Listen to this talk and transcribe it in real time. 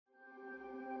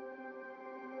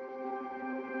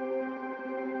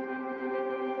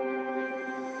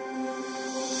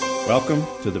Welcome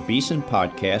to the Beeson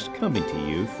Podcast, coming to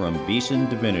you from Beeson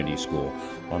Divinity School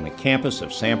on the campus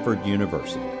of Samford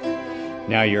University.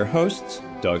 Now your hosts,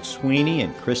 Doug Sweeney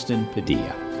and Kristen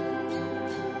Padilla.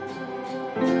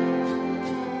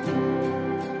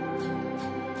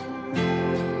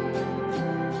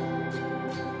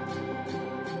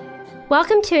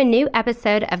 Welcome to a new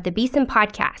episode of the Beeson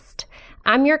Podcast.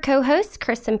 I'm your co-host,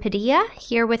 Kristen Padilla,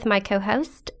 here with my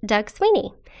co-host, Doug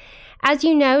Sweeney. As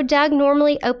you know, Doug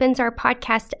normally opens our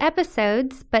podcast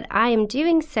episodes, but I am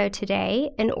doing so today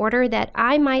in order that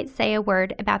I might say a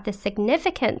word about the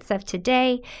significance of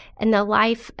today in the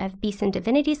life of Beeson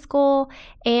Divinity School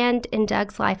and in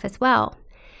Doug's life as well.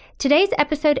 Today's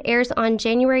episode airs on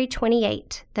January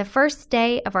 28, the first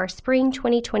day of our spring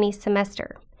 2020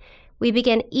 semester. We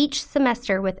begin each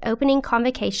semester with opening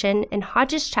convocation in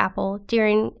Hodges Chapel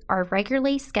during our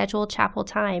regularly scheduled chapel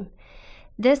time.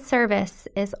 This service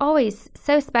is always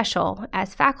so special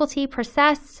as faculty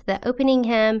process the opening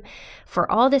hymn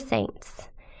for all the saints.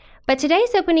 But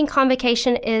today's opening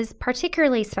convocation is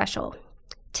particularly special.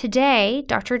 Today,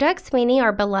 Dr. Doug Sweeney,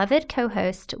 our beloved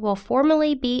co-host, will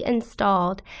formally be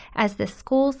installed as the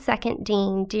school's second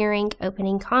dean during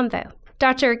opening convo.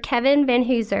 Dr. Kevin Van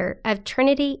Hooser of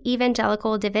Trinity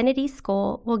Evangelical Divinity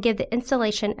School will give the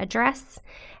installation address,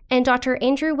 and Dr.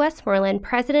 Andrew Westmoreland,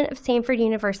 president of Samford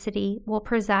University, will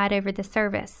preside over the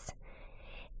service.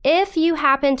 If you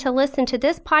happen to listen to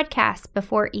this podcast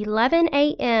before 11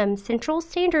 a.m. Central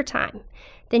Standard Time,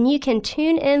 then you can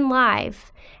tune in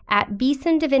live at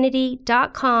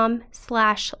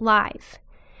beesondivinity.com/live.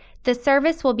 The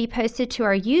service will be posted to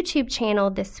our YouTube channel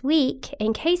this week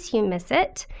in case you miss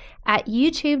it at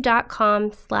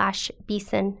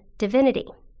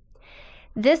youtube.com/beesondivinity.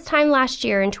 This time last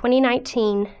year in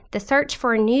 2019, the search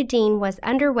for a new dean was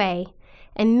underway,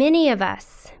 and many of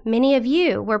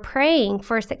you were praying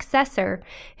for a successor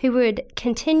who would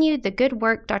continue the good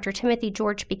work Dr. Timothy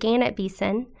George began at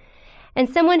Beeson, and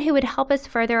someone who would help us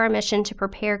further our mission to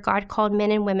prepare God-called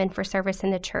men and women for service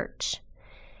in the church.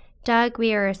 Doug,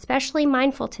 we are especially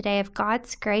mindful today of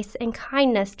God's grace and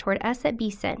kindness toward us at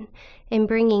Beeson in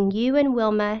bringing you and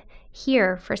Wilma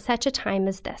here for such a time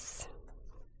as this.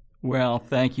 Well,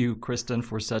 thank you, Kristen,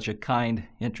 for such a kind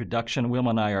introduction.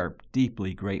 Wilma and I are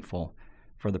deeply grateful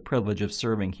for the privilege of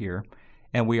serving here,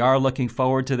 and we are looking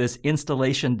forward to this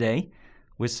installation day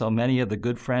with so many of the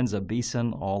good friends of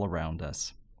Beeson all around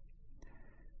us.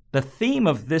 The theme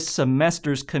of this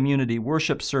semester's community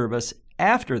worship service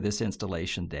after this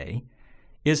installation day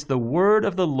is the Word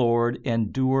of the Lord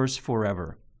endures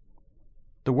forever.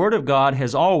 The Word of God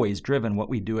has always driven what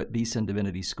we do at Beeson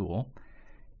Divinity School,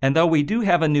 and though we do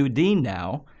have a new dean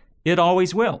now, it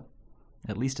always will,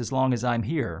 at least as long as I'm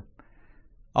here.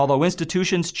 Although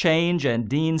institutions change and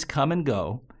deans come and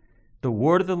go, the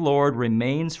Word of the Lord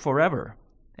remains forever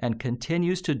and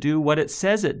continues to do what it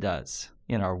says it does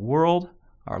in our world,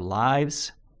 our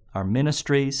lives, our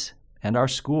ministries, and our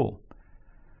school.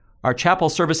 Our chapel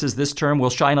services this term will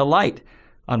shine a light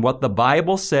on what the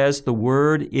Bible says the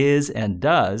Word is and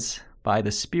does by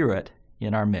the Spirit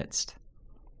in our midst.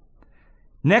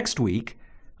 Next week,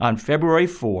 on February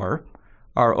 4,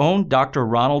 our own Dr.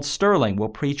 Ronald Sterling will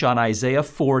preach on Isaiah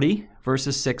 40,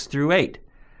 verses 6 through 8,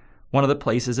 one of the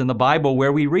places in the Bible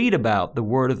where we read about the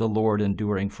Word of the Lord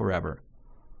enduring forever.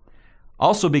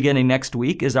 Also beginning next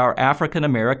week is our African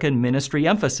American ministry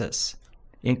emphasis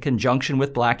in conjunction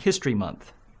with Black History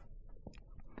Month.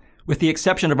 With the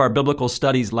exception of our biblical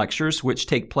studies lectures, which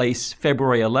take place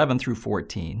February 11 through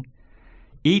 14,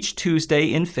 each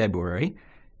Tuesday in February,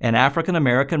 an African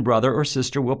American brother or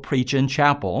sister will preach in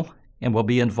chapel and will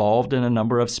be involved in a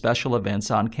number of special events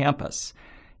on campus.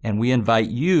 And we invite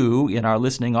you in our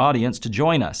listening audience to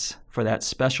join us for that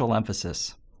special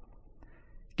emphasis.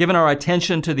 Given our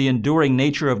attention to the enduring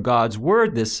nature of God's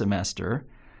Word this semester,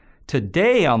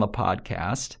 today on the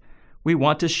podcast, we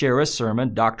want to share a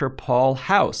sermon Dr. Paul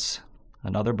House,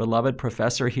 another beloved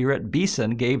professor here at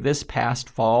Beeson, gave this past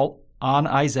fall on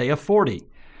Isaiah 40,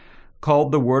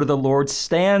 called The Word of the Lord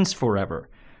Stands Forever,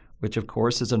 which of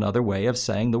course is another way of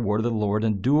saying the Word of the Lord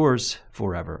endures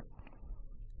forever.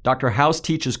 Dr. House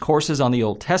teaches courses on the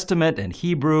Old Testament and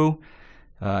Hebrew.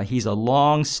 He's a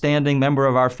long-standing member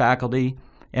of our faculty,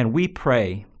 and we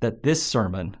pray that this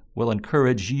sermon will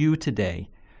encourage you today.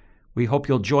 We hope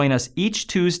you'll join us each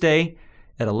Tuesday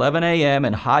at 11 a.m.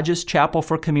 in Hodges Chapel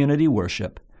for community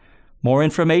worship. More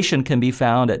information can be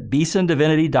found at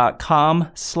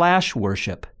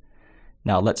beesondivinity.com/worship.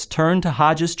 Now let's turn to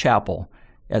Hodges Chapel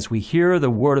as we hear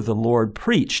the Word of the Lord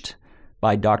preached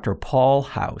by Dr. Paul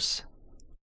House.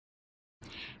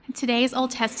 Today's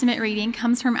Old Testament reading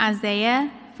comes from Isaiah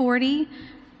 40,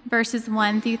 verses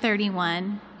 1 through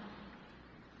 31.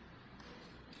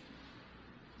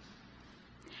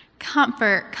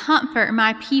 Comfort, comfort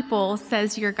my people,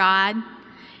 says your God.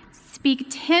 Speak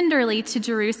tenderly to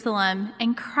Jerusalem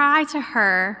and cry to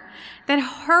her that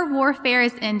her warfare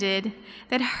is ended,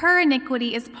 that her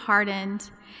iniquity is pardoned,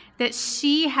 that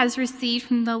she has received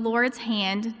from the Lord's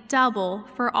hand double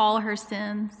for all her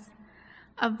sins.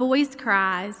 A voice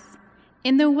cries,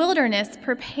 "In the wilderness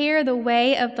prepare the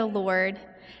way of the Lord.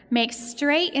 Make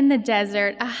straight in the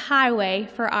desert a highway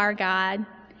for our God.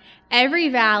 Every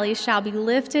valley shall be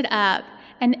lifted up,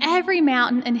 and every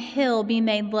mountain and hill be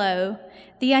made low.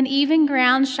 The uneven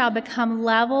ground shall become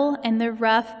level, and the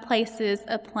rough places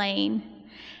a plain.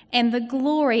 And the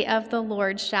glory of the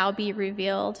Lord shall be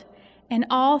revealed, and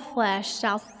all flesh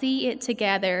shall see it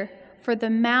together, for the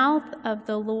mouth of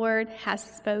the Lord has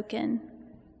spoken."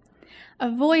 A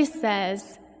voice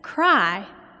says, "Cry."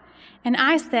 And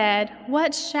I said,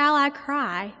 "What shall I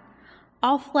cry?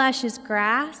 All flesh is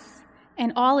grass,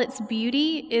 and all its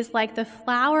beauty is like the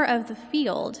flower of the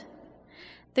field.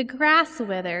 The grass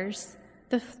withers,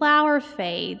 the flower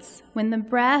fades when the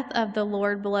breath of the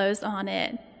Lord blows on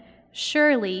it.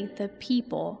 Surely the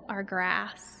people are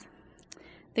grass.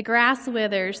 The grass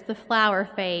withers, the flower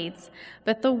fades,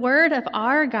 but the word of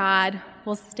our God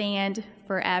will stand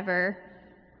forever.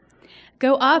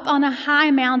 Go up on a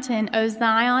high mountain, O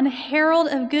Zion, herald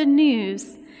of good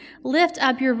news. Lift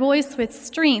up your voice with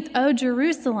strength, O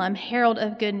Jerusalem, herald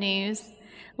of good news.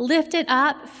 Lift it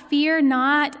up, fear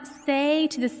not. Say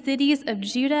to the cities of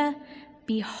Judah,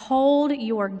 behold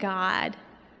your God.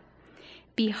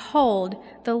 Behold,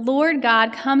 the Lord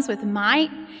God comes with might,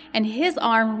 and his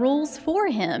arm rules for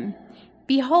him.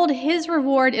 Behold, his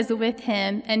reward is with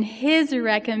him, and his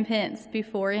recompense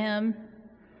before him.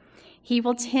 He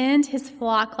will tend his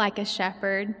flock like a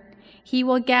shepherd. He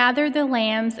will gather the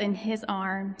lambs in his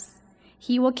arms.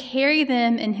 He will carry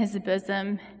them in his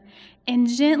bosom and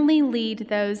gently lead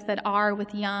those that are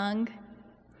with young.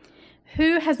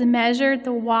 Who has measured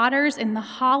the waters in the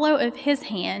hollow of his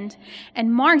hand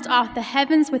and marked off the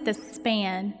heavens with a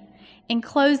span,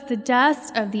 enclosed the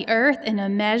dust of the earth in a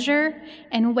measure,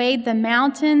 and weighed the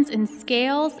mountains in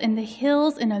scales and the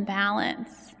hills in a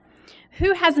balance?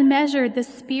 Who has measured the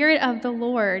Spirit of the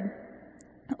Lord?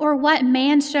 Or what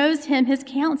man shows him his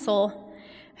counsel?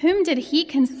 Whom did he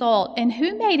consult, and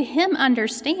who made him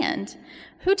understand?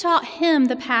 Who taught him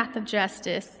the path of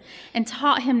justice, and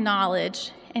taught him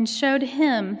knowledge, and showed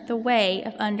him the way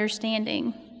of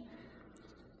understanding?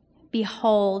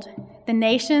 Behold, the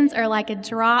nations are like a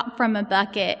drop from a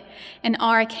bucket, and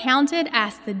are accounted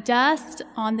as the dust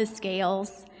on the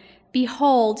scales.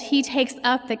 Behold, he takes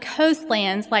up the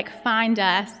coastlands like fine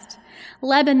dust.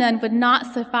 Lebanon would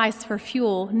not suffice for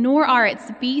fuel, nor are its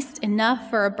beasts enough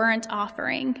for a burnt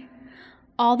offering.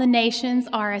 All the nations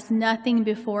are as nothing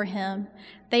before him.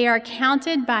 They are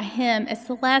counted by him as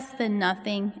less than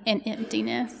nothing and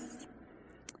emptiness.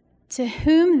 To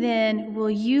whom then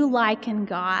will you liken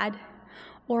God,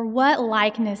 or what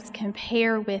likeness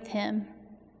compare with him?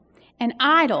 An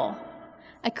idol.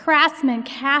 A craftsman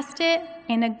cast it,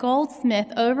 and a goldsmith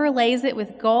overlays it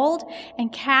with gold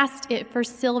and casts it for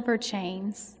silver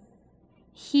chains.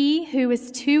 He who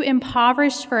is too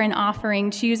impoverished for an offering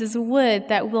chooses wood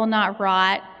that will not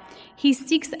rot. He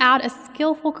seeks out a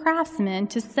skillful craftsman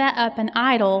to set up an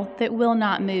idol that will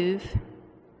not move.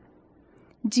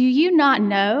 Do you not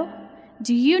know?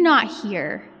 Do you not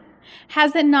hear?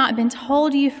 Has it not been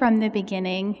told you from the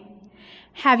beginning?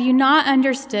 Have you not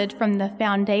understood from the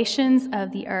foundations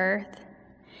of the earth?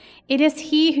 It is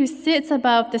he who sits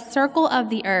above the circle of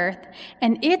the earth,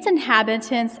 and its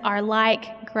inhabitants are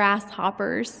like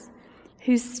grasshoppers,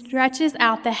 who stretches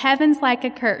out the heavens like a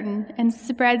curtain and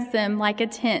spreads them like a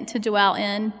tent to dwell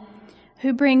in,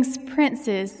 who brings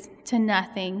princes to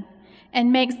nothing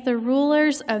and makes the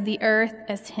rulers of the earth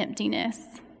as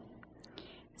emptiness.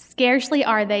 Scarcely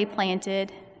are they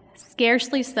planted,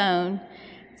 scarcely sown,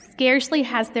 scarcely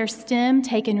has their stem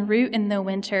taken root in the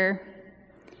winter.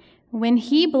 When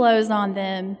he blows on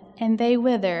them, and they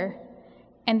wither,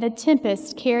 and the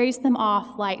tempest carries them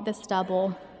off like the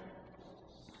stubble.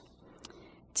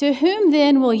 To whom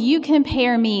then will you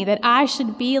compare me, that I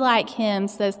should be like him,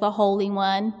 says the Holy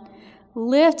One?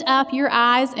 Lift up your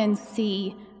eyes and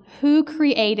see, who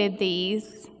created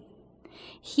these?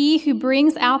 He who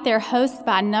brings out their hosts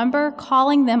by number,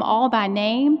 calling them all by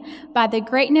name, by the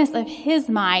greatness of his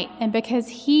might, and because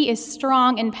he is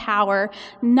strong in power,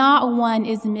 not one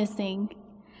is missing.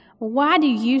 Why do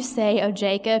you say, O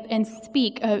Jacob, and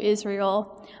speak, O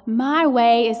Israel? My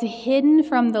way is hidden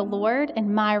from the Lord,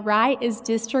 and my right is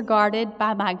disregarded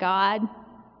by my God.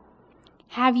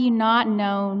 Have you not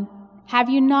known? Have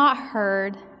you not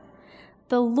heard?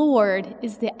 The Lord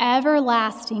is the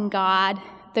everlasting God,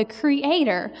 the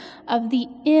creator of the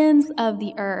ends of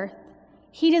the earth.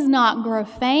 He does not grow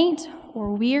faint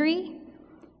or weary.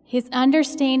 His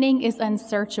understanding is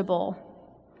unsearchable.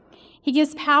 He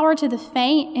gives power to the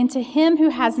faint, and to him who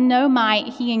has no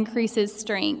might he increases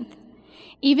strength.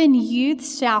 Even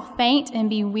youths shall faint and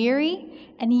be weary,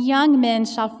 and young men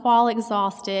shall fall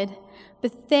exhausted.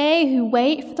 But they who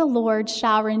wait for the Lord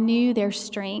shall renew their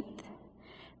strength.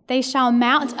 They shall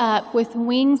mount up with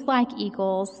wings like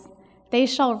eagles. They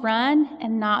shall run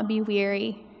and not be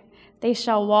weary. They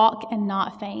shall walk and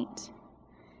not faint.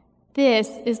 This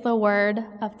is the word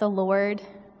of the Lord.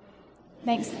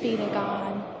 Thanks be to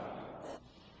God.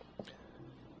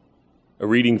 A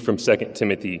reading from 2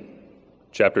 Timothy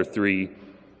chapter 3,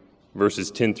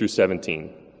 verses 10 through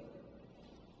 17.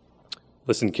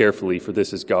 Listen carefully, for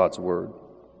this is God's word.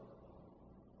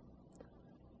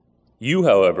 You,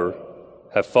 however,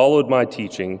 have followed my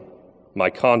teaching, my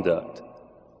conduct,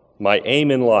 my aim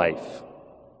in life,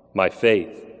 my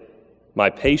faith,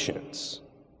 my patience,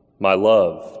 my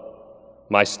love,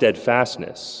 my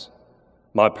steadfastness,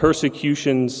 my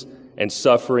persecutions and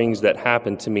sufferings that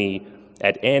happened to me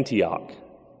at Antioch,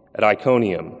 at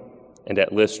Iconium, and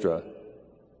at Lystra,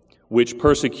 which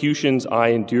persecutions I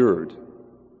endured.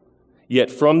 Yet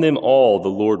from them all the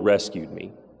Lord rescued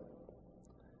me.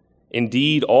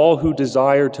 Indeed, all who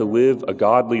desire to live a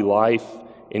godly life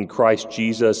in Christ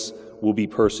Jesus will be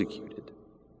persecuted,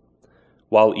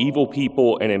 while evil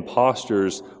people and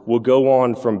impostors will go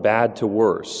on from bad to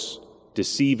worse,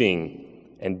 deceiving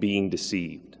and being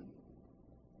deceived.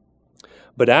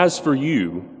 But as for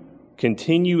you,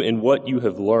 continue in what you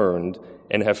have learned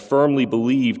and have firmly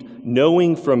believed,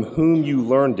 knowing from whom you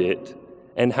learned it,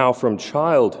 and how from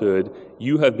childhood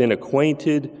you have been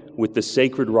acquainted with the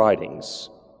sacred writings,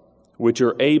 which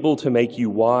are able to make you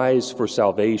wise for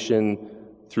salvation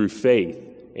through faith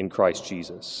in Christ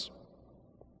Jesus.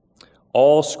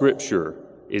 All Scripture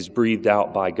is breathed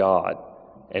out by God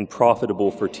and profitable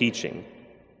for teaching,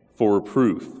 for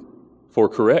reproof, for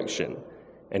correction,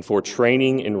 and for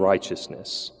training in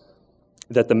righteousness,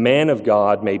 that the man of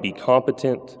God may be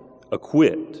competent,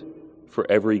 equipped for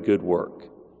every good work.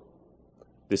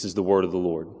 This is the word of the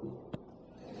Lord.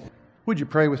 Would you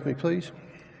pray with me, please?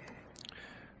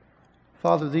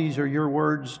 Father, these are your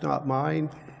words, not mine.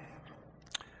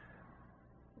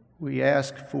 We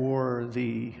ask for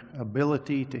the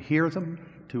ability to hear them,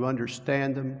 to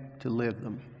understand them, to live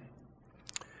them.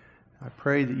 I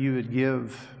pray that you would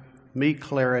give me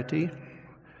clarity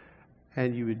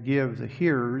and you would give the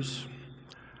hearers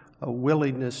a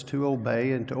willingness to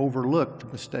obey and to overlook the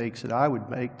mistakes that I would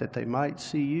make, that they might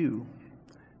see you.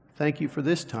 Thank you for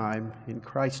this time. In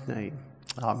Christ's name,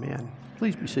 amen.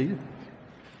 Please be seated.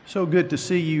 So good to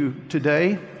see you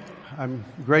today. I'm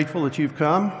grateful that you've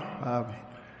come.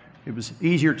 It was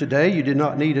easier today. You did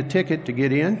not need a ticket to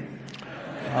get in.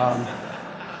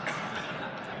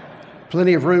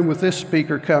 Plenty of room with this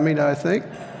speaker coming, I think.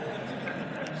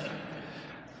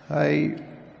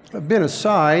 I've been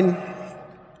assigned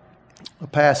a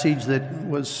passage that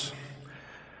was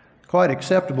quite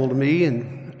acceptable to me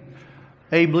and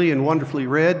ably and wonderfully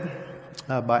read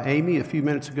by Amy a few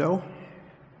minutes ago.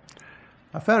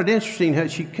 I found it interesting how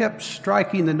she kept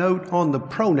striking the note on the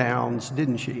pronouns,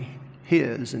 didn't she?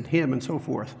 His and him and so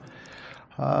forth.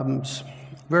 It's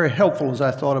very helpful as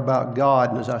I thought about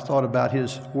God and as I thought about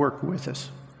his work with us.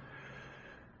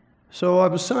 So I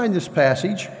was assigned this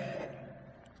passage,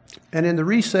 and in the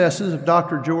recesses of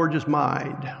Dr. George's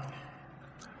mind,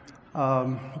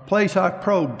 a place I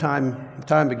probed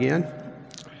time again,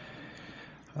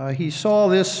 he saw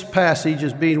this passage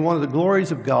as being one of the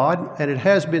glories of God, and it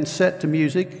has been set to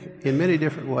music in many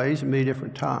different ways and many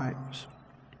different times.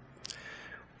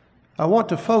 I want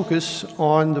to focus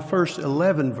on the first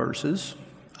 11 verses.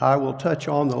 I will touch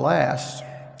on the last.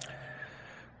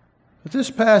 But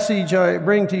this passage I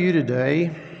bring to you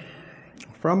today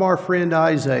from our friend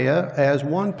Isaiah as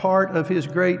one part of his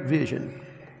great vision.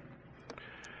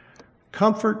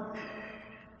 Comfort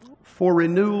for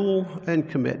renewal and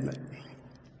commitment.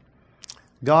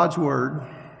 God's word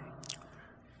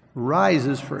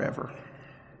rises forever.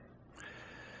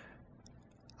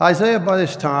 Isaiah, by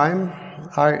this time,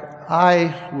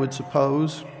 I would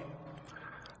suppose,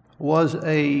 was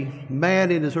a man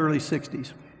in his early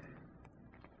 60s.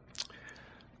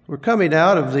 We're coming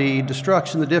out of the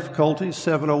destruction, the difficulties,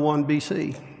 701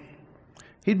 BC.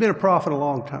 He'd been a prophet a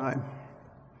long time.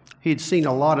 He'd seen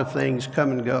a lot of things come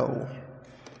and go.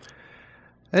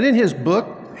 And in his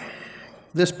book,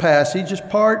 This passage is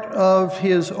part of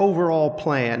his overall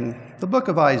plan. The book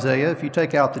of Isaiah, if you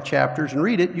take out the chapters and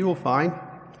read it, you will find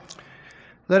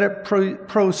that it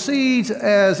proceeds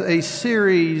as a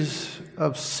series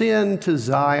of sin to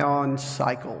Zion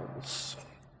cycles.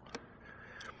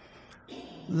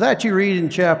 That you read in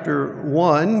chapter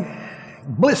 1,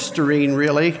 blistering,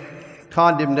 really,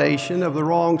 condemnation of the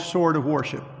wrong sort of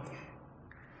worship.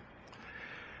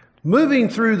 Moving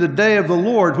through the day of the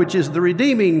Lord, which is the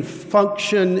redeeming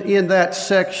function in that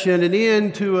section, and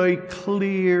into a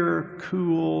clear,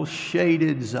 cool,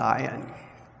 shaded Zion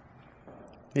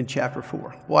in chapter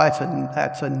 4. Well,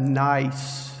 that's a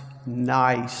nice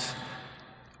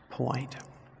point.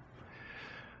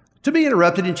 To be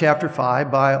interrupted in chapter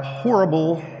 5 by a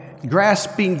horrible,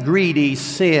 grasping, greedy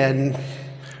sin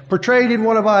portrayed in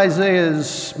one of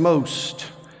Isaiah's most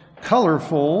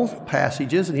colorful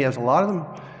passages, and he has a lot of them,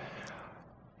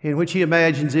 in which he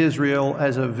imagines Israel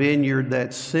as a vineyard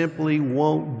that simply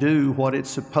won't do what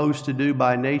it's supposed to do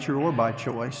by nature or by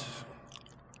choice.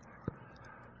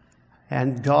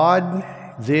 And God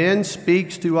then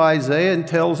speaks to Isaiah and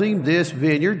tells him this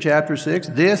vineyard, chapter 6,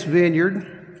 this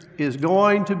vineyard is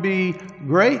going to be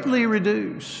greatly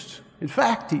reduced. In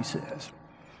fact, he says,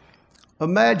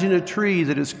 imagine a tree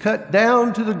that is cut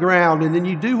down to the ground, and then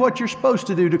you do what you're supposed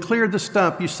to do to clear the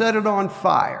stump. You set it on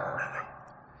fire.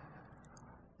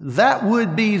 That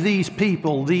would be these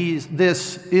people,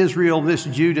 this Israel, this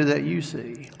Judah that you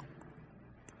see.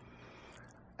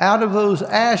 Out of those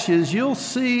ashes, you'll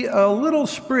see a little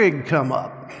sprig come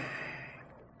up.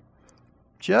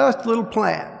 Just a little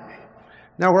plant.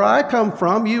 Now, where I come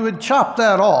from, you would chop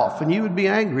that off, and you would be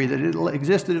angry that it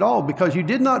existed at all because you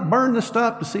did not burn the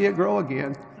stump to see it grow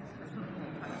again.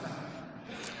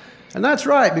 And that's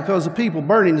right, because the people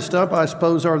burning the stump, I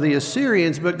suppose, are the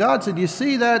Assyrians. But God said, you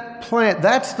see that plant?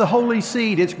 That's the holy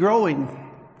seed. It's growing.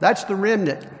 That's the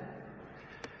remnant.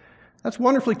 That's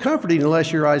wonderfully comforting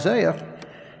unless you're Isaiah.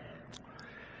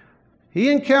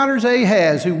 He encounters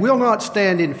Ahaz, who will not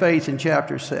stand in faith in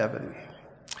chapter 7.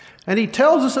 And he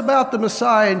tells us about the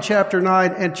Messiah in chapter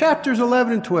 9 and chapters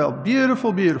 11 and 12.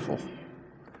 Beautiful, beautiful.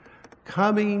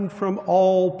 Coming from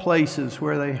all places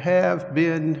where they have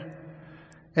been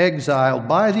exiled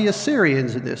by the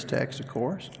Assyrians in this text, of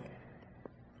course,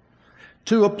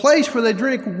 to a place where they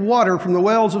drink water from the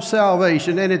wells of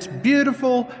salvation. And it's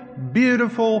beautiful,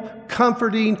 beautiful,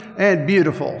 comforting, and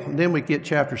beautiful. And then we get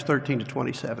chapters 13 to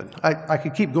 27. I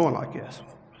could keep going like this.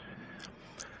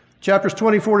 Chapters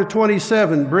 24 to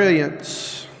 27,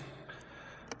 brilliance.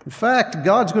 In fact,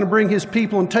 God's going to bring his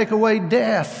people and take away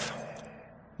death.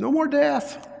 No more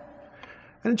death.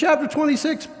 And in chapter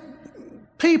 26,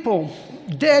 people,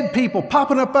 dead people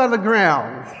popping up out of the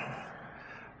ground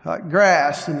like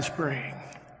grass in the spring.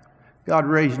 God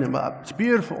raising them up. It's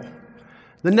beautiful.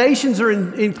 The nations are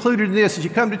included in this. As you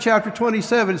come to chapter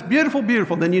 27, it's beautiful,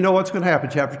 beautiful. Then you know what's going to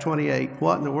happen. Chapter 28,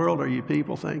 what in the world are you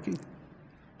people thinking?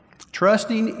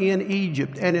 Trusting in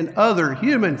Egypt and in other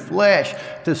human flesh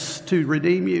to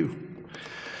redeem you.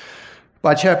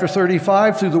 By chapter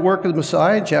 35, through the work of the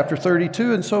Messiah, in chapter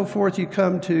 32 and so forth, you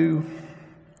come to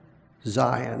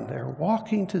Zion. They're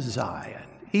walking to Zion.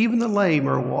 Even the lame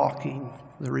are walking.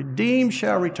 The redeemed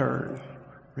shall return,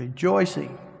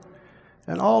 rejoicing,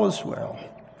 and all is well.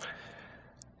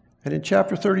 And in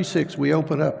chapter 36, we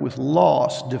open up with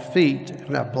loss, defeat,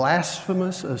 and a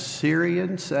blasphemous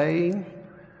Assyrian saying,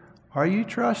 are you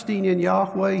trusting in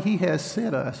Yahweh? He has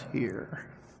sent us here.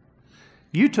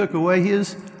 You took away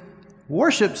his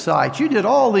worship site. You did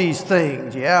all these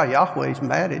things. Yeah, Yahweh's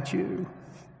mad at you.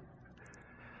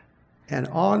 And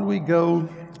on we go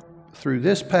through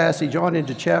this passage on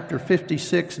into chapter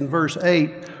 56 and verse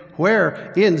 8,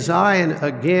 where in Zion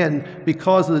again,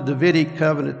 because of the Davidic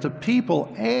covenant, the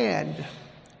people and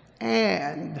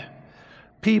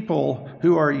people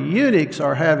who are eunuchs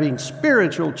are having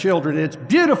spiritual children. It's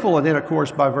beautiful. And then, of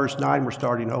course, by verse 9, we're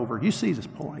starting over. You see this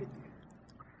point.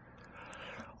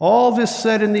 All this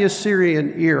said in the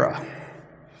Assyrian era.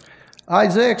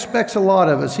 Isaiah expects a lot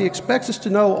of us. He expects us to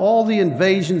know all the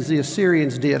invasions the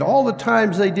Assyrians did, all the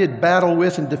times they did battle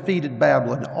with and defeated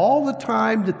Babylon, all the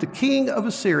time that the king of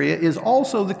Assyria is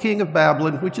also the king of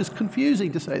Babylon, which is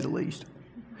confusing to say the least.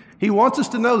 He wants us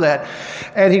to know that.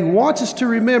 And he wants us to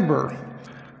remember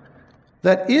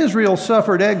that Israel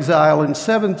suffered exile in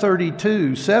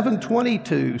 732,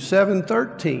 722,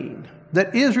 713.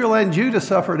 That Israel and Judah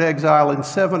suffered exile in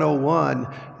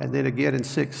 701 and then again in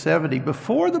 670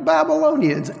 before the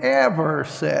Babylonians ever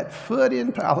set foot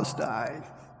in Palestine.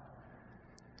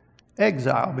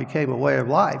 Exile became a way of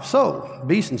life. So,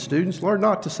 Beeson students, learn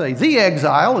not to say the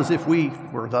exile as if we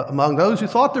were among those who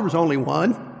thought there was only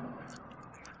one.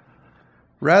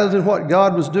 rather than what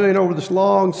God was doing over this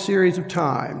long series of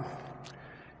time.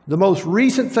 The most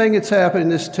recent thing that's happened in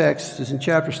this text is in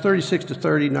chapters 36 to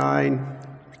 39,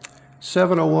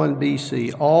 701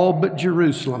 BC, all but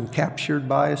Jerusalem captured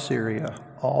by Assyria,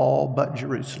 all but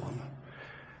Jerusalem.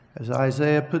 As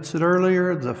Isaiah puts it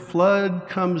earlier, the flood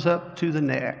comes up to the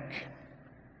neck.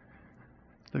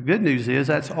 The good news is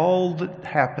that's all that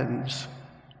happens.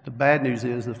 The bad news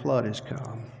is the flood has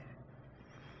come.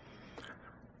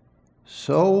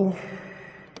 So,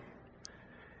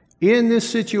 in this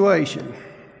situation,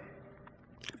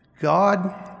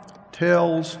 God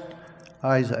tells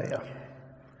Isaiah,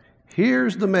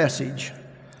 here's the message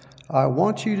I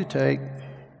want you to take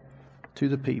to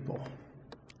the people.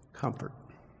 Comfort.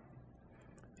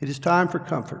 It is time for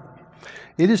comfort.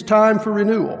 It is time for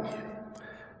renewal.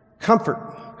 Comfort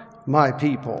my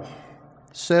people,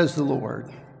 says the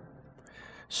Lord.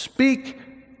 Speak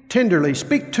tenderly.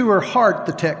 Speak to her heart,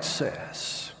 the text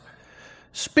says.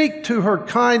 Speak to her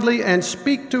kindly and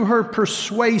speak to her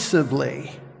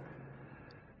persuasively.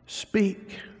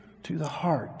 Speak to the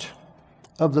heart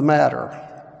of the matter.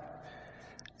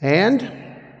 And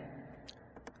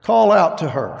call out to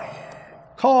her.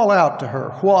 Call out to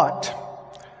her. What?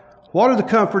 What are the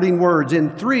comforting words?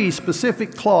 In 3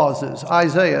 specific clauses,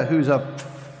 Isaiah, who's a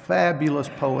fabulous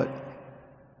poet,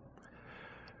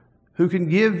 who can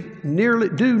do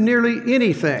nearly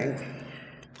anything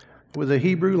with a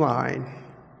Hebrew line.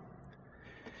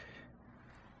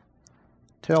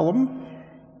 Tell them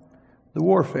the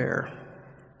warfare,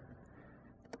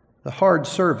 the hard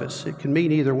service, it can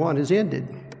mean either one, has ended.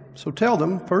 So tell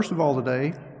them, first of all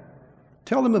today,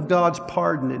 tell them of God's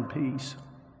pardon and peace.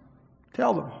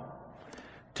 Tell them.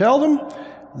 Tell them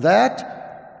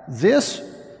that this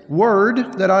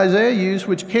word that Isaiah used,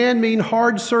 which can mean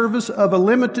hard service of a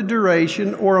limited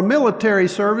duration or a military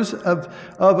service of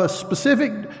a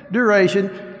specific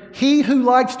duration, he who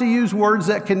likes to use words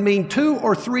that can mean 2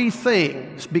 or 3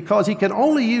 things, because he can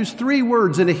only use 3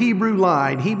 words in a Hebrew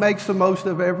line, he makes the most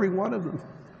of every one of them.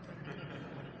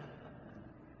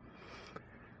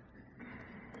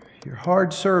 Your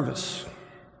hard service,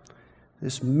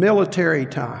 this military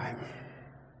time,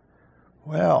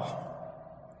 well,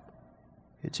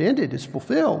 it's ended, it's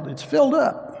fulfilled, it's filled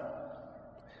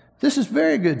up. This is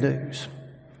very good news.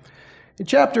 In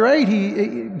chapter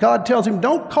 8, God tells him,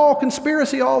 don't call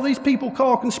conspiracy all these people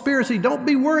call conspiracy. Don't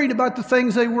be worried about the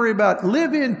things they worry about.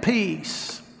 Live in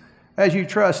peace as you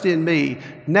trust in me.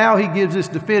 Now he gives this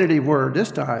definitive word. This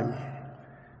time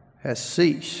has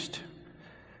ceased.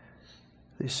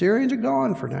 The Assyrians are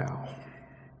gone for now.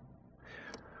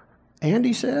 And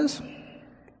he says,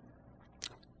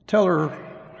 tell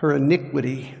her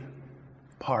iniquity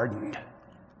pardoned.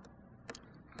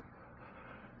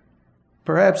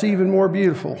 Perhaps even more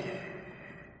beautiful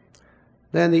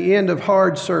than the end of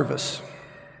hard service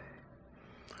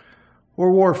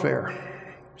or warfare.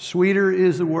 Sweeter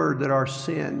is the word that our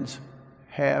sins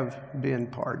have been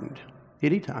pardoned.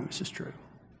 Anytime this is true.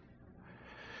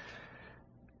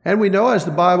 And we know as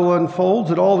the Bible unfolds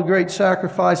that all the great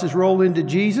sacrifices roll into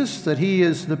Jesus, that he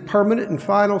is the permanent and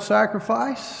final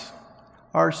sacrifice.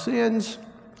 Our sins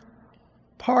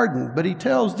pardoned. But he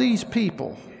tells these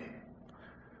people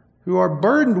who are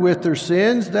burdened with their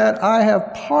sins that I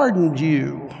have pardoned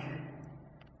you,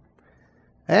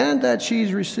 and that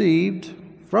she's received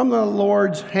from the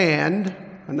Lord's hand,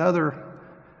 another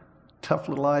tough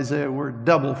little Isaiah word,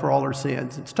 double for all her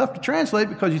sins. It's tough to translate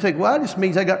because you think, well, that just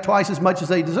means they got twice as much as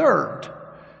they deserved.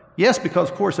 Yes, because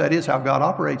of course that is how God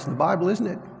operates in the Bible, isn't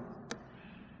it?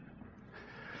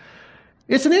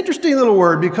 It's an interesting little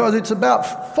word because it's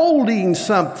about folding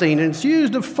something, and it's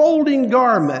used of folding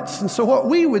garments. And so what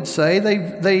we would say,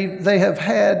 they have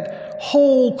had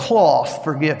whole cloth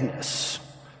forgiveness.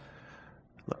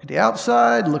 Look at the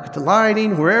outside, look at the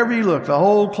lining, wherever you look, the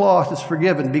whole cloth is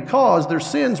forgiven because their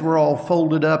sins were all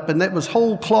folded up, and that was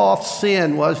whole cloth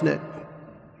sin, wasn't it?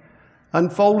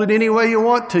 Unfolded any way you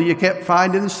want to, you kept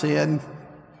finding the sin.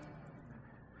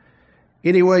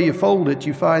 Any way you fold it,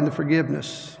 you find the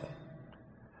forgiveness.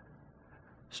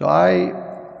 So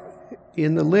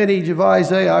in the lineage of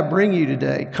Isaiah, I bring you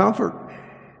today comfort,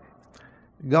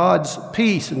 God's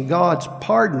peace and God's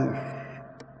pardon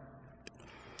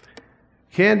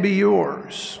can be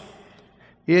yours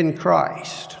in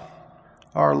Christ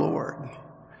our Lord.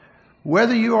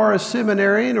 Whether you are a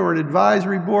seminarian or an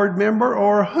advisory board member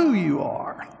or who you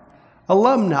are,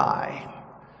 alumni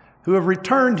who have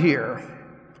returned here,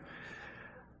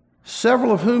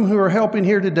 several of whom who are helping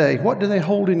here today, what do they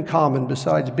hold in common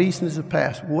besides Beesons of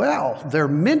past? Well, they're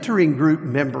mentoring group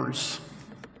members.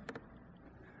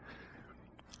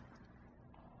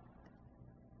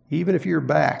 Even if you're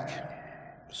back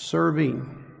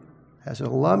serving as an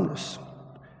alumnus,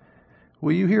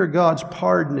 will you hear God's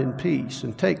pardon and peace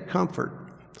and take comfort?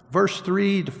 Verse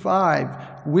 3 to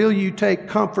 5, will you take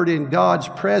comfort in God's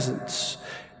presence?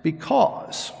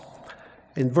 Because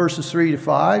in verses 3 to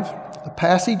 5, a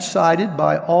passage cited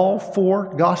by all four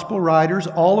gospel writers,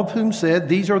 all of whom said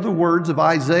these are the words of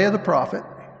Isaiah the prophet,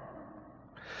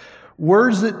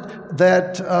 words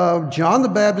that John the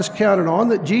Baptist counted on,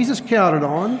 that Jesus counted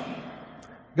on.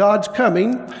 God's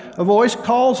coming. A voice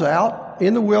calls out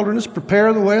in the wilderness,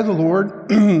 prepare the way of the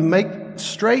Lord, make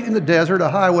straight in the desert a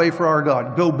highway for our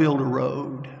God. Go build a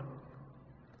road.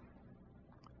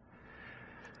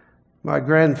 My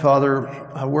grandfather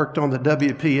worked on the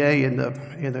WPA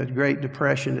in the Great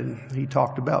Depression, and he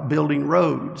talked about building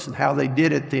roads and how they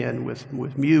did it then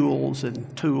with mules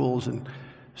and tools and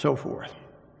so forth.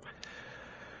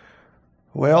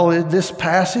 Well, this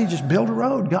passage is build a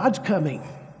road. God's coming.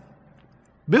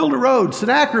 Build a road.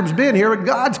 Sennacherib's been here, but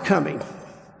God's coming.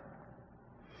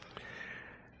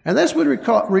 And this would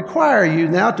require you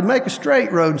now to make a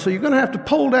straight road. So you're going to have to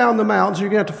pull down the mountains.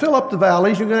 You're going to have to fill up the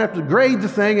valleys. You're going to have to grade the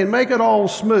thing and make it all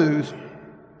smooth.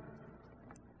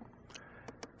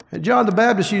 And John the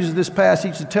Baptist uses this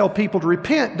passage to tell people to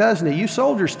repent, doesn't he? You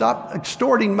soldiers, stop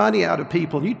extorting money out of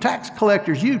people. You tax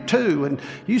collectors, you too. And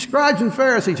you scribes and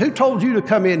Pharisees, who told you to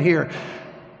come in here?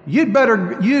 You'd better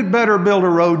build a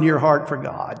road in your heart for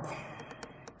God.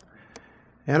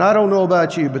 And I don't know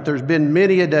about you, but there's been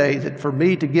many a day that for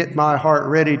me to get my heart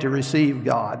ready to receive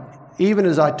God, even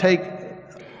as I take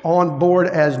on board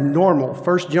as normal,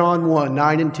 1 John 1,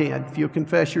 9 and 10, if you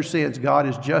confess your sins, God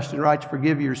is just and right to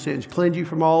forgive your sins, cleanse you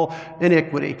from all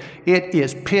iniquity. It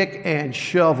is pick and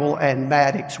shovel and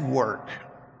Maddox work.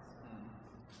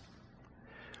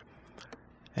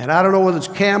 And I don't know whether it's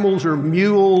camels or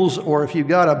mules or if you've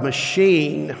got a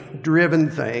machine-driven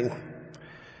thing.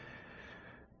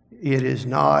 It is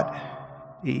not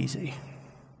easy.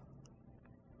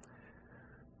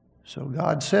 So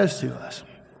God says to us,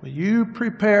 will you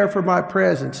prepare for my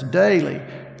presence daily,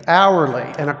 hourly?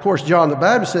 And of course, John the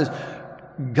Baptist says,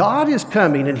 God is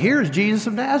coming. And here's Jesus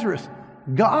of Nazareth.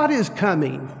 God is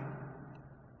coming.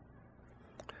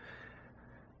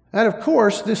 And of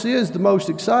course, this is the most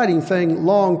exciting thing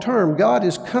long term. God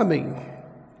is coming.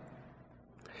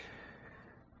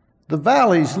 The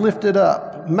valleys lifted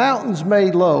up, mountains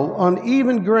made low,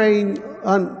 uneven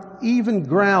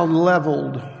ground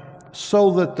leveled,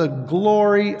 so that the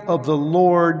glory of the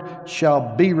Lord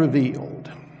shall be revealed.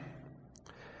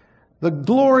 The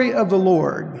glory of the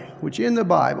Lord, which in the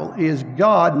Bible is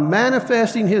God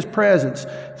manifesting His presence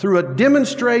through a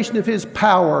demonstration of His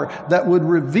power that would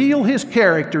reveal His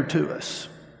character to us.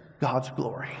 God's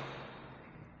glory.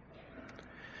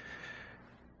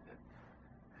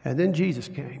 And then Jesus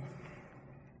came.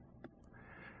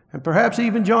 And perhaps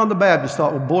even John the Baptist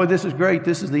thought, well, boy, this is great.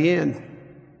 This is the end.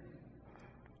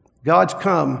 God's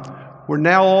come. We're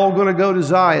now all going to go to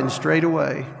Zion straight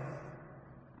away.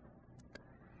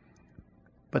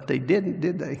 But they didn't,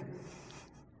 did they?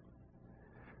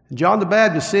 John the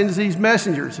Baptist sends these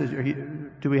messengers. Says,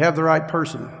 do we have the right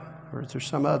person? Or is there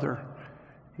some other?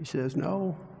 He says,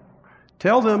 no.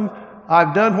 Tell them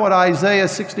I've done what Isaiah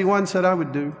 61 said I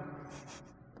would do.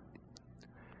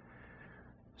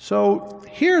 So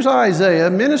here's Isaiah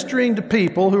ministering to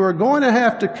people who are going to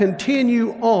have to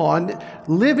continue on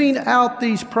living out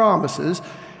these promises.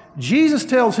 Jesus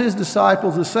tells his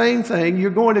disciples the same thing.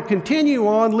 You're going to continue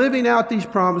on living out these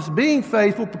promises, being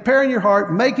faithful, preparing your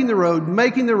heart, making the road,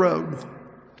 making the road.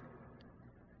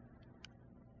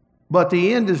 But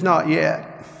the end is not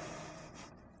yet.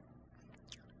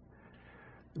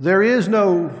 There is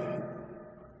no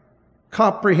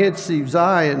comprehensive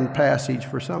Zion passage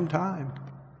for some time.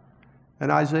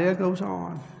 And Isaiah goes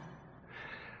on.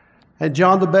 And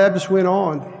John the Baptist went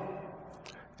on.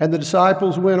 And the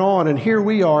disciples went on. And here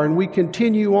we are, and we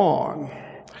continue on,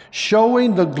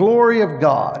 showing the glory of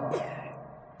God,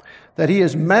 that He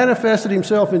has manifested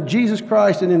Himself in Jesus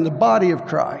Christ and in the body of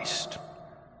Christ.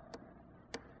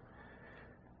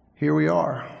 Here we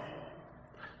are.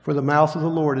 For the mouth of the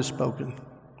Lord is spoken,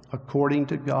 according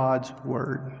to God's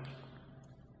word.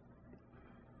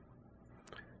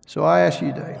 So I ask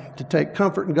you today to take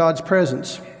comfort in God's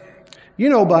presence. You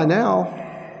know by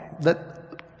now that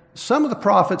some of the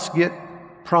prophets get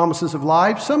promises of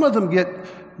life. Some of them get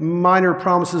minor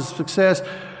promises of success.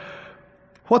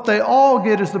 What they all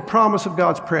get is the promise of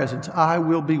God's presence. I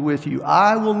will be with you.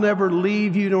 I will never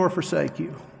leave you nor forsake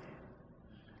you.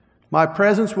 My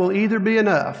presence will either be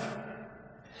enough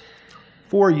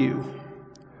for you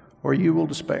or you will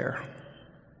despair.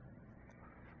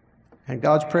 And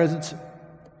God's presence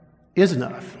is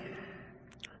enough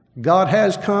God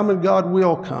has come and God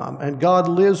will come, and God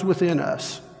lives within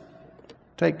us.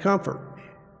 Take comfort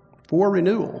for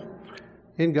renewal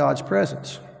in God's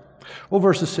presence. Well,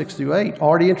 verses 6 through 8,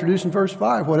 already introduced in verse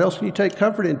 5. What else can you take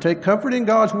comfort in? Take comfort in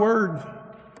God's Word.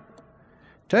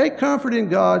 Take comfort in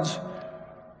God's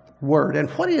Word. And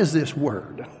what is this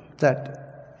Word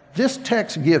that this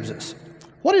text gives us?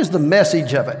 What is the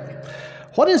message of it?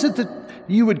 What is it that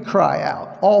you would cry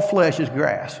out? All flesh is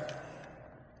grass.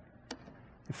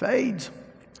 It fades.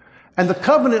 And the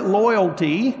covenant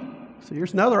loyalty, so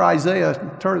here's another Isaiah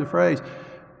turn of the phrase,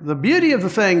 the beauty of the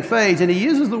thing fades, and he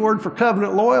uses the word for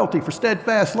covenant loyalty, for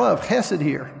steadfast love, hesed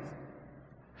here.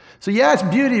 So yeah, it's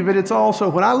beauty, but it's also,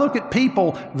 when I look at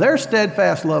people, their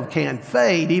steadfast love can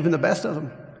fade, even the best of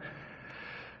them.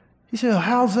 You say, well,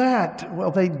 how's that?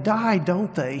 Well, they die,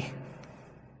 don't they?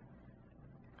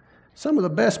 Some of the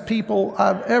best people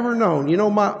I've ever known, you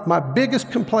know, my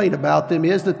biggest complaint about them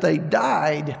is that they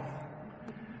died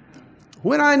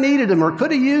when I needed them or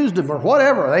could have used them or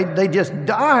whatever. They just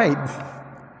died.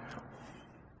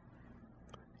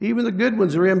 Even the good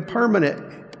ones are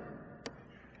impermanent.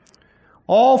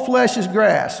 All flesh is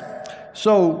grass.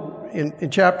 So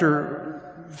in chapter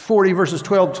 40, verses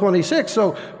 12 to 26,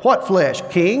 so what flesh?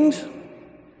 Kings? You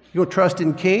going to trust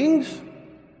in kings?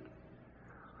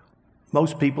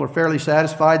 Most people are fairly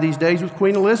satisfied these days with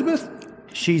Queen Elizabeth.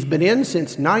 She's been in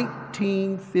since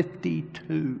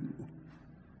 1952.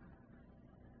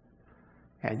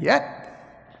 And yet,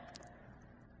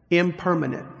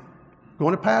 impermanent,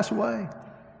 going to pass away.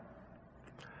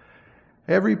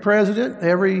 Every president,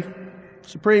 every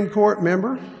Supreme Court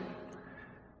member,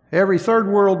 every third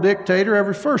world dictator,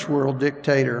 every first world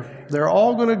dictator, they're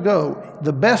all going to go.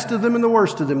 The best of them and the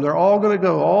worst of them, they're all going to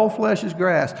go. All flesh is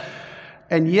grass.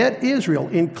 And yet Israel,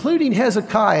 including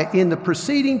Hezekiah in the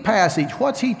preceding passage,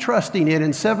 what's he trusting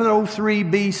in 703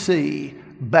 BC?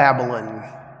 Babylon.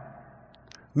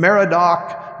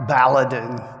 Merodach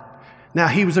Baladan. Now,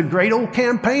 he was a great old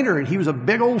campaigner, and he was a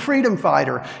big old freedom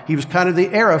fighter. He was kind of the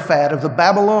Arafat of the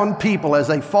Babylon people as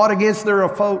they fought against their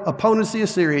opponents, the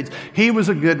Assyrians. He was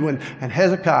a good one, and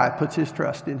Hezekiah puts his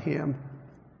trust in him.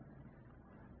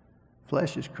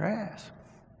 Flesh is grass.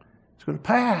 It's going to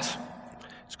pass.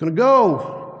 It's going to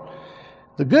go.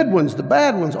 The good ones, the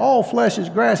bad ones, all flesh is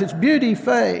grass. Its beauty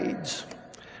fades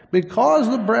because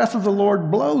the breath of the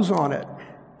Lord blows on it.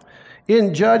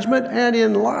 In judgment and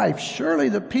in life, surely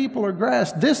the people are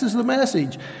grass. This is the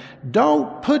message.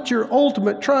 Don't put your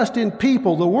ultimate trust in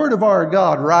people. The word of our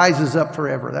God rises up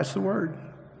forever. That's the word.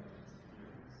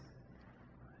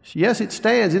 Yes, it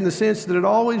stands in the sense that it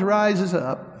always rises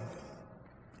up.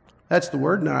 That's the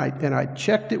word, and I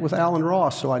checked it with Alan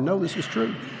Ross, so I know this is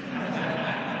true.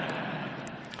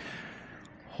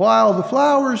 While the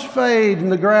flowers fade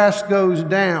and the grass goes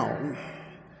down,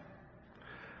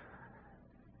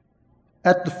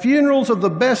 at the funerals of the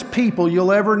best people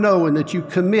you'll ever know and that you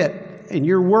commit in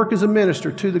your work as a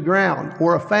minister to the ground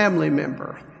or a family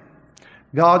member,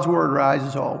 God's word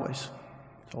rises always.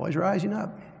 It's always rising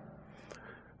up.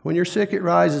 When you're sick, it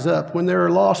rises up. When there are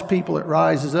lost people, it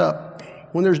rises up.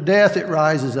 When there's death, it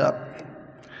rises up.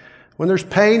 When there's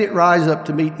pain, it rises up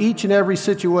to meet each and every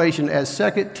situation, as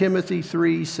 2 Timothy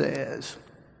 3 says.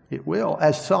 It will,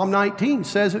 as Psalm 19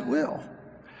 says it will.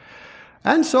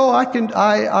 And so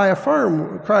I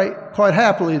affirm quite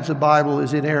happily that the Bible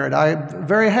is inerrant. I'm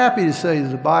very happy to say that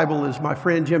the Bible, as my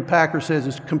friend Jim Packer says,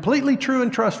 is completely true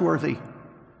and trustworthy.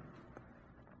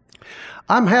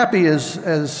 I'm happy,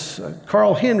 as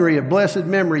Carl Henry of blessed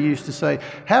memory used to say,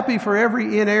 happy for every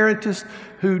inerrantist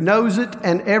who knows it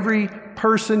and every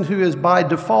person who is by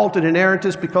default an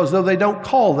inerrantist, because though they don't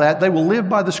call that, they will live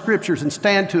by the Scriptures and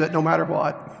stand to it no matter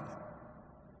what.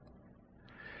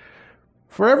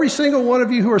 For every single one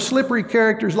of you who are slippery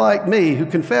characters like me, who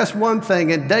confess one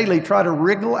thing and daily try to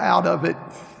wriggle out of it,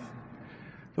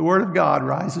 the Word of God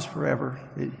rises forever.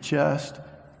 It just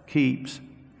keeps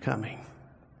coming.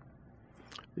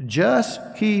 It just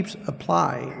keeps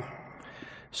applying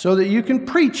so that you can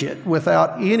preach it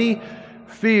without any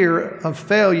fear of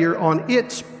failure on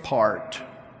its part.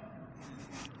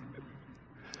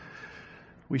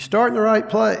 We start in the right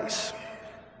place.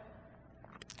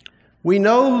 We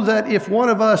know that if one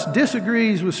of us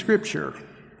disagrees with Scripture,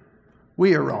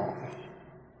 we are wrong.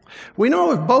 We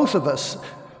know if both of us,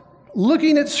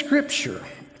 looking at Scripture,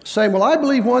 saying, well, I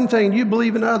believe one thing, you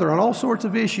believe another, on all sorts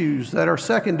of issues that are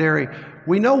secondary,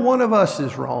 we know one of us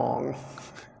is wrong.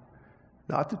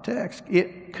 Not the text.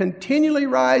 It continually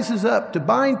rises up to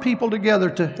bind people together,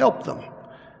 to help them,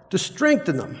 to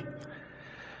strengthen them.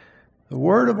 The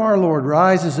word of our Lord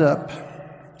rises up,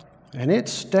 and it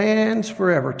stands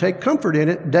forever. Take comfort in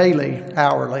it daily,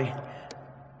 hourly.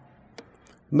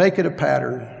 Make it a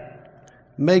pattern.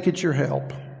 Make it your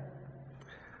help.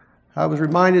 I was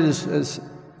reminded as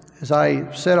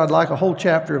I said I'd like a whole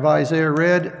chapter of Isaiah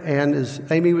read, and as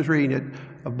Amy was reading it,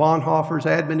 of Bonhoeffer's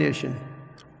admonition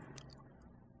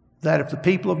that if the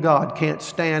people of God can't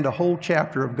stand a whole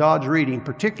chapter of God's reading,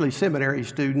 particularly seminary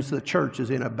students, the church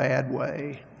is in a bad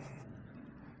way.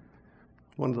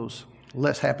 One of those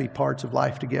less happy parts of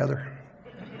life together.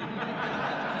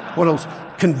 One of those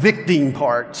convicting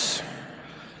parts.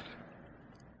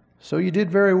 So you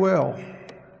did very well.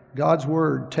 God's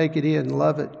word, take it in,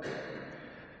 love it.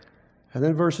 And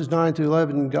then verses 9 through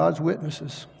 11, God's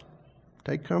witnesses.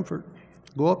 Take comfort.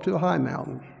 Go up to a high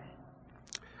mountain.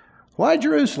 Why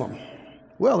Jerusalem?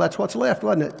 Well, that's what's left,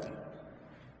 wasn't it?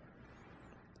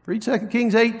 Read 2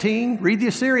 Kings 18. Read the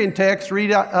Assyrian text.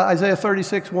 Read Isaiah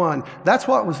 36:1. That's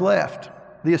what was left.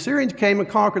 The Assyrians came and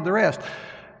conquered the rest.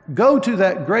 Go to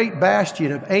that great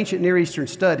bastion of ancient Near Eastern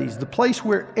studies, the place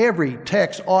where every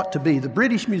text ought to be, the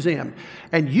British Museum,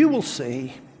 and you will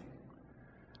see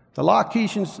the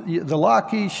Lachish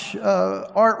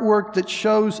artwork that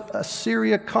shows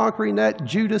Assyria conquering that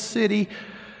Judah city,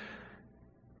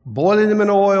 boiling them in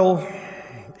oil,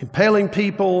 impaling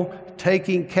people,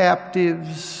 taking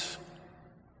captives.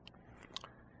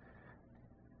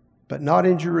 But not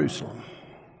in Jerusalem.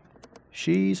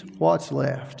 She's what's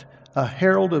left. A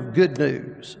herald of good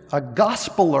news, a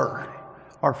gospeler,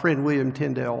 our friend William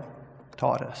Tyndale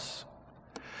taught us.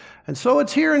 And so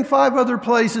it's here in 5 other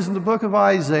places in the book of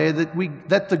Isaiah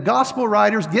that the gospel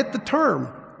writers get the term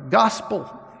gospel.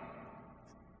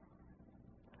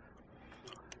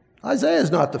 Isaiah is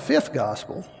not the 5th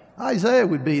gospel. Isaiah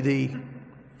would be the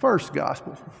 1st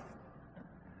gospel.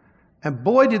 And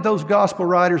boy, did those gospel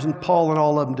writers and Paul and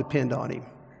all of them depend on him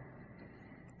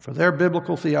for their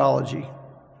biblical theology.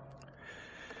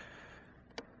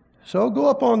 So go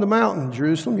up on the mountain,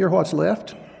 Jerusalem, you're what's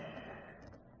left,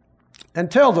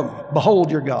 and tell them, behold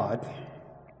your God.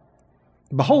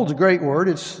 Behold's a great word.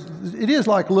 It is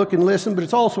like look and listen, but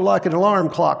it's also like an alarm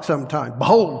clock sometimes.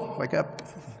 Behold, wake up.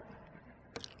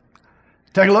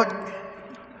 Take a look.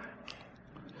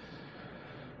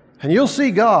 And you'll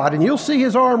see God, and you'll see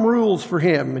His arm rules for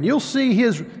Him, and you'll see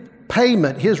His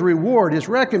payment, His reward, His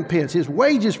recompense, His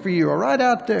wages for you are right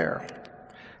out there.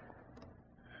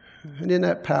 And in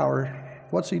that power,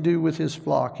 what's He do with His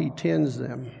flock? He tends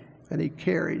them, and He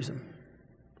carries them.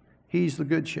 He's the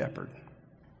good shepherd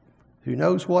who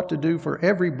knows what to do for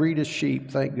every breed of sheep,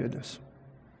 thank goodness.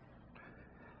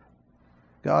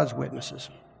 God's witnesses.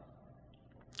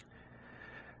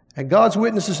 And God's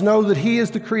witnesses know that He is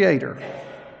the Creator,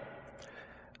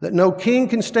 that no king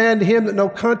can stand to Him, that no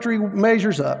country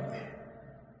measures up.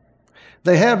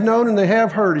 They have known and they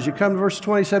have heard, as you come to verses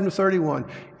 27 to 31.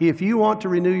 If you want to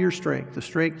renew your strength, the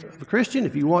strength of a Christian,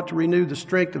 if you want to renew the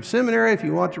strength of seminary, if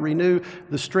you want to renew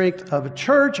the strength of a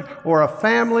church or a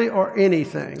family or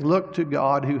anything, look to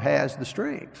God who has the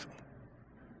strength.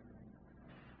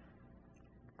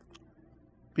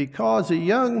 Because the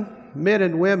young men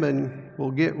and women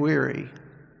will get weary,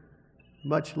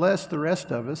 much less the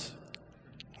rest of us.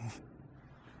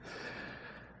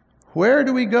 Where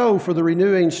do we go for the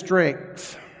renewing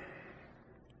strength?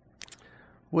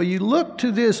 Well, you look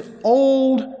to this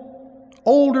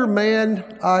older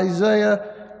man,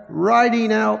 Isaiah,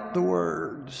 writing out the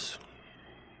words.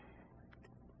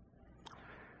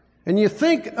 And you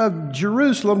think of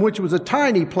Jerusalem, which was a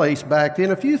tiny place back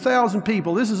then, a few thousand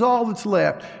people. This is all that's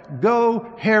left.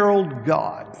 Go herald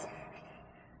God.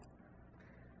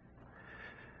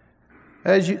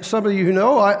 As some of you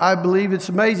know, I believe it's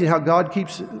amazing how God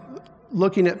keeps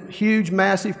looking at huge,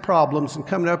 massive problems and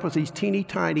coming up with these teeny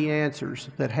tiny answers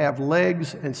that have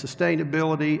legs and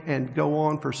sustainability and go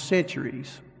on for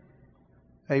centuries.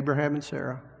 Abraham and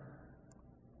Sarah.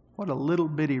 What a little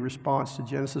bitty response to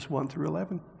Genesis 1 through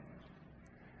 11.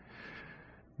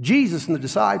 Jesus and the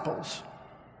disciples,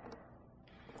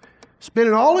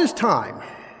 spending all his time,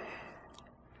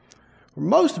 or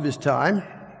most of his time,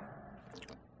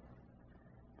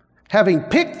 having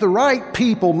picked the right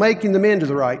people, making them into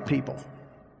the right people.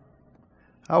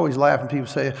 I always laugh when people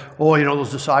say, oh, you know,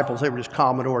 those disciples, they were just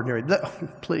common, ordinary.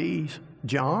 Please.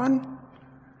 John?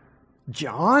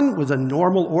 John was a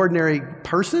normal, ordinary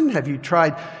person? Have you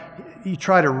tried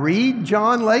to read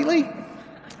John lately?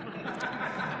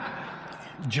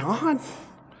 John?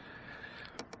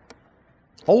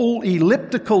 Old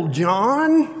elliptical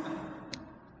John?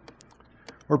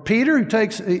 Or Peter, who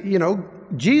takes,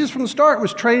 Jesus from the start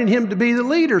was training him to be the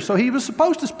leader, so he was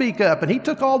supposed to speak up, and he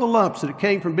took all the lumps that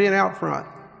came from being out front.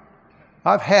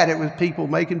 I've had it with people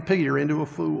making Peter into a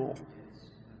fool.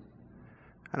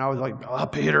 And I was like, oh,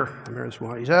 Peter. I remember this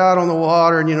one. He's out on the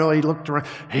water, and, he looked around.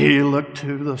 He looked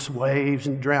to the waves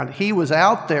and drowned. He was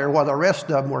out there while the rest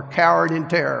of them were cowered in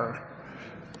terror.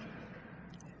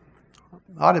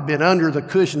 I'd have been under the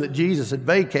cushion that Jesus had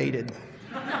vacated.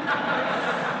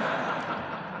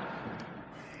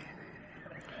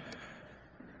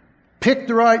 Picked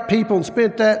the right people and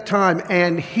spent that time,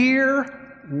 and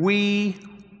here we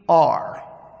are.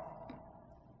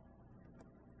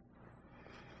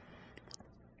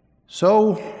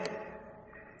 So,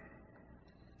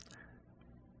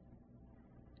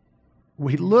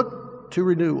 we look to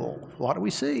renewal. What do we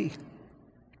see?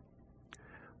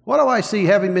 What do I see,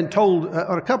 having been told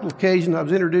on a couple of occasions I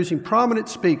was introducing prominent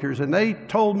speakers, and they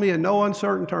told me in no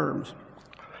uncertain terms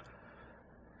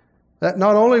that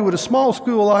not only would a small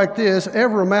school like this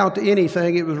ever amount to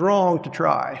anything, it was wrong to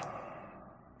try.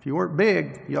 If you weren't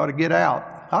big, you ought to get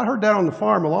out. I heard that on the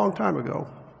farm a long time ago.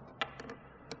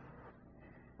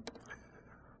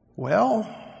 Well,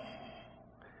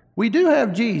 we do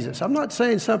have Jesus. I'm not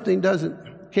saying something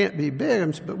can't be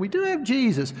big, but we do have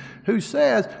Jesus who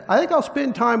says, I think I'll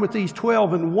spend time with these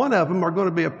 12, and one of them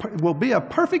will be a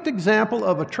perfect example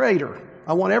of a traitor.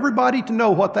 I want everybody to know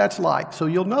what that's like. So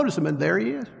you'll notice him, and there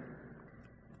he is.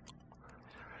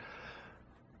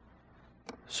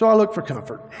 So I look for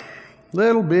comfort.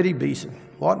 Little bitty Beeson.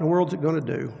 What in the world's it going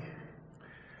to do?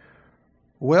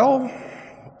 Well,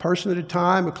 a person at a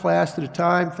time, a class at a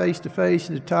time, face to face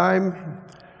at a time.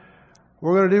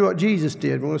 We're going to do what Jesus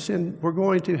did. We're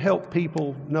going to help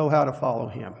people know how to follow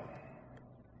him.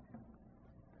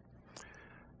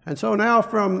 And so now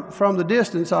from the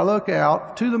distance, I look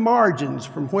out to the margins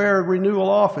from where renewal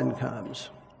often comes.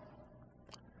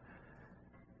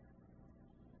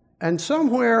 And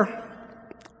somewhere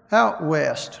out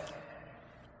west,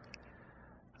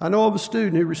 I know of a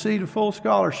student who received a full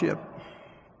scholarship,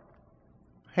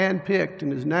 handpicked,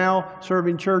 and is now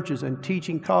serving churches and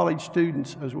teaching college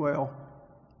students as well.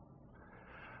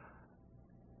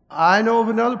 I know of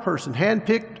another person,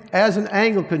 handpicked as an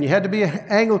Anglican. You had to be an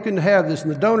Anglican to have this, and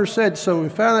the donor said so. We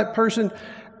found that person,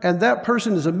 and that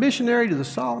person is a missionary to the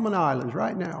Solomon Islands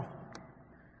right now.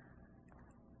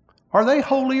 Are they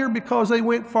holier because they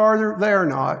went farther? They are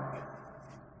not.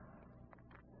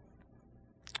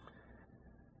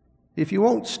 If you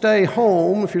won't stay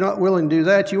home, if you're not willing to do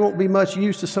that, you won't be much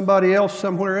use to somebody else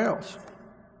somewhere else.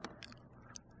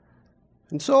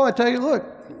 And so I tell you, look,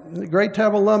 it's great to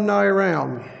have alumni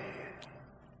around.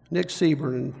 Nick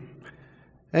Seaburn and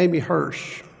Amy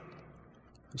Hirsch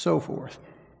and so forth.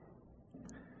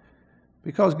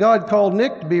 Because God called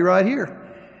Nick to be right here.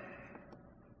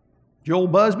 Joel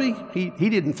Busby, he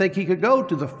didn't think he could go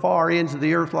to the far ends of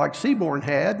the earth like Seaborn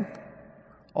had,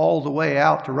 all the way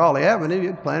out to Raleigh Avenue. He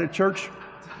had planted a church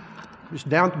just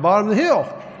down at the bottom of the hill.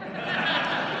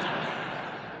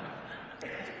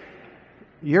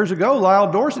 Years ago,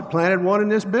 Lyle Dorsett planted one in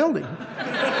this building.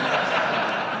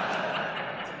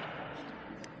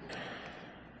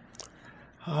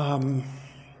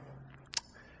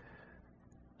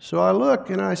 So I look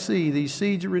and I see these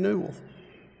seeds of renewal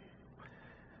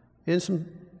in some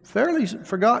fairly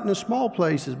forgotten and small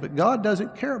places, but God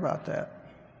doesn't care about that.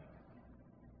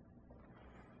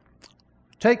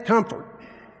 Take comfort.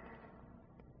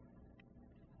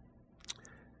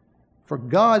 For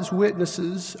God's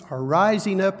witnesses are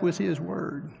rising up with his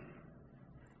word.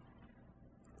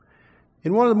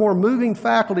 In one of the more moving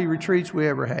faculty retreats we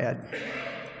ever had,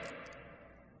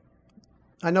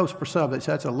 I know for some that's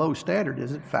a low standard,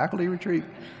 isn't it? Faculty retreat.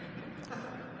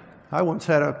 I once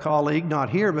had a colleague,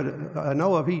 not here, but I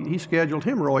know of, he scheduled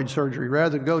hemorrhoid surgery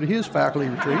rather than go to his faculty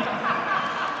retreat.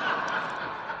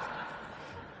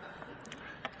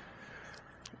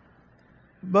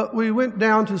 But we went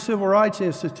down to the Civil Rights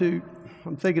Institute.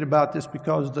 I'm thinking about this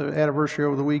because of the anniversary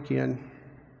over the weekend.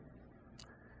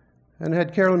 And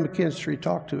had Carolyn McKinstry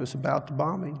talk to us about the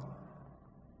bombing.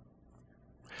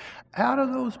 Out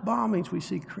of those bombings, we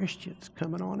see Christians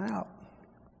coming on out,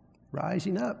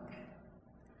 rising up.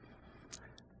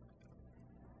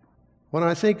 When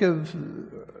I think of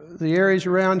the areas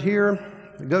around here,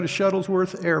 I go to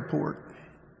Shuttlesworth Airport.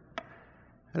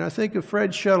 And I think of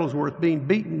Fred Shuttlesworth being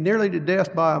beaten nearly to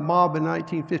death by a mob in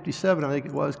 1957, I think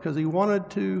it was, because he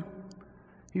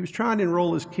was trying to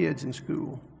enroll his kids in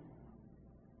school.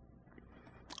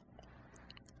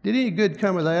 Did any good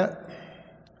come of that?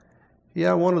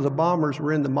 Yeah, one of the bombers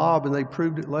were in the mob, and they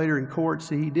proved it later in court,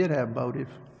 so he did have motive.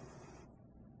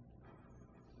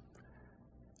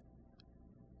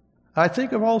 I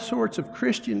think of all sorts of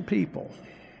Christian people,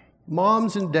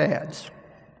 moms and dads.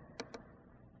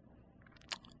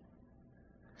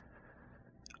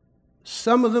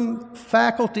 Some of them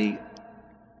faculty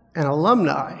and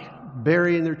alumni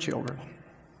burying their children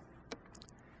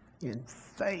in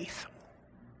faith,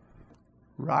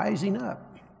 rising up.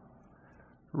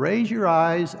 Raise your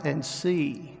eyes and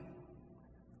see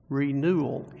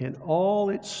renewal in all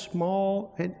its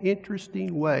small and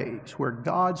interesting ways where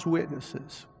God's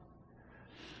witnesses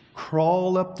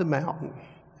crawl up the mountain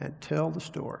and tell the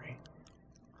story.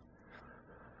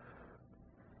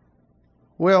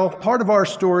 Well, part of our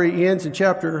story ends in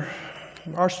chapter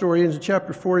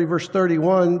 40, verse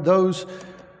 31. Those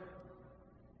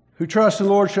who trust in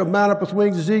the Lord shall mount up with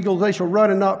wings as eagles. They shall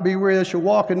run and not be weary. They shall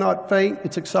walk and not faint.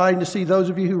 It's exciting to see those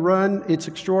of you who run. It's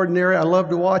extraordinary. I love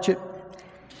to watch it.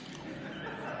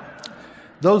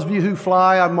 Those of you who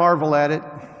fly, I marvel at it.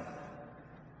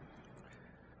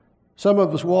 Some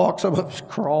of us walk, some of us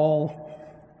crawl.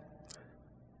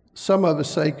 Some of us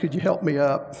say, could you help me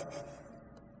up?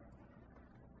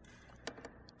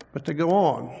 But to go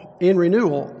on in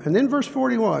renewal. And then verse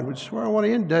 41, which is where I want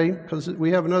to end today because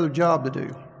we have another job to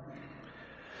do.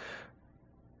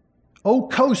 O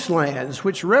coastlands,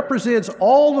 which represents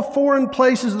all the foreign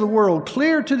places of the world,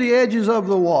 clear to the edges of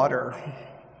the water,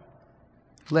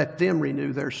 let them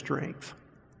renew their strength.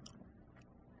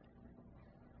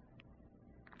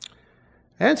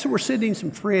 And so we're sending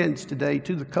some friends today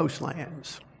to the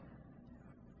coastlands,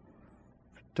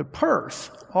 to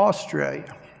Perth,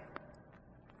 Australia,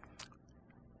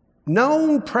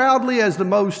 known proudly as the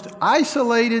most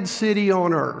isolated city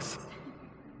on earth.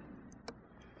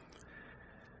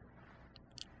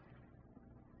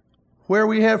 Where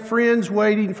we have friends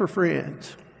waiting for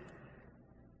friends.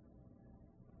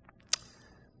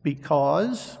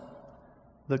 Because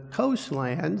the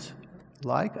coastlands,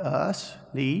 like us,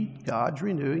 need God's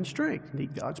renewing strength,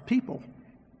 need God's people.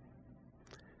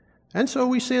 And so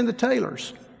we send the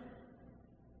Taylors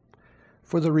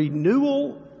for the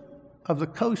renewal of the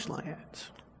coastlands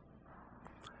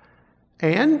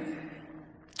and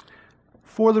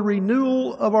for the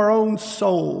renewal of our own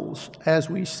souls as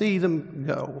we see them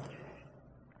go.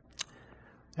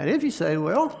 And if you say,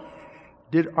 well,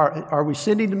 are we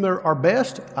sending them our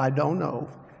best? I don't know.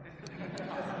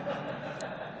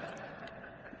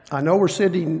 I know we're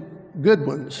sending good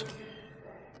ones,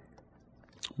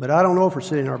 but I don't know if we're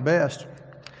sending our best.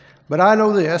 But I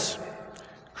know this,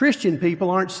 Christian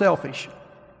people aren't selfish.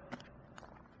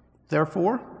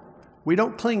 Therefore, we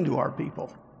don't cling to our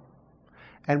people.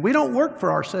 And we don't work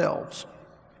for ourselves.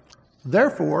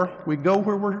 Therefore, we go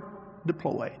where we're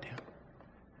deployed.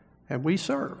 And we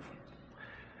serve.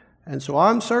 And so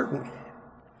I'm certain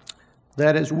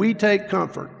that as we take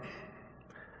comfort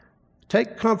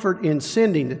in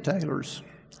sending the Taylors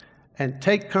and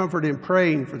take comfort in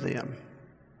praying for them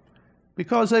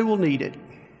because they will need it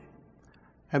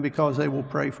and because they will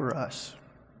pray for us.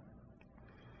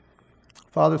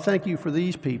 Father, thank you for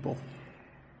these people.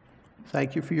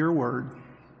 Thank you for your word.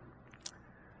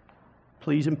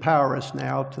 Please empower us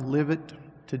now to live it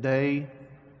today,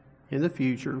 in the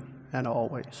future, and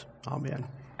always. Amen.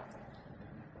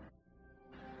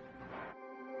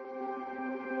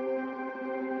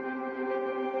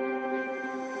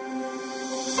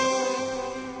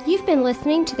 You've been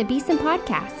listening to the Beeson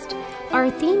Podcast. Our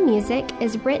theme music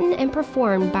is written and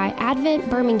performed by Advent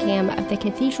Birmingham of the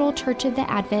Cathedral Church of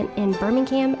the Advent in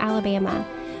Birmingham, Alabama.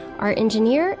 Our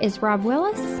engineer is Rob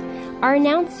Willis. Our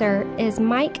announcer is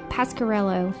Mike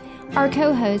Pasquarello. Our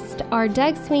co-hosts are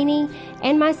Doug Sweeney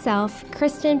and myself,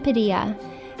 Kristen Padilla.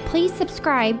 Please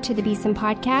subscribe to the Beeson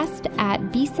Podcast at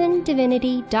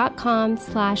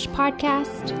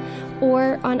beesondivinity.com/podcast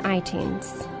or on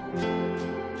iTunes.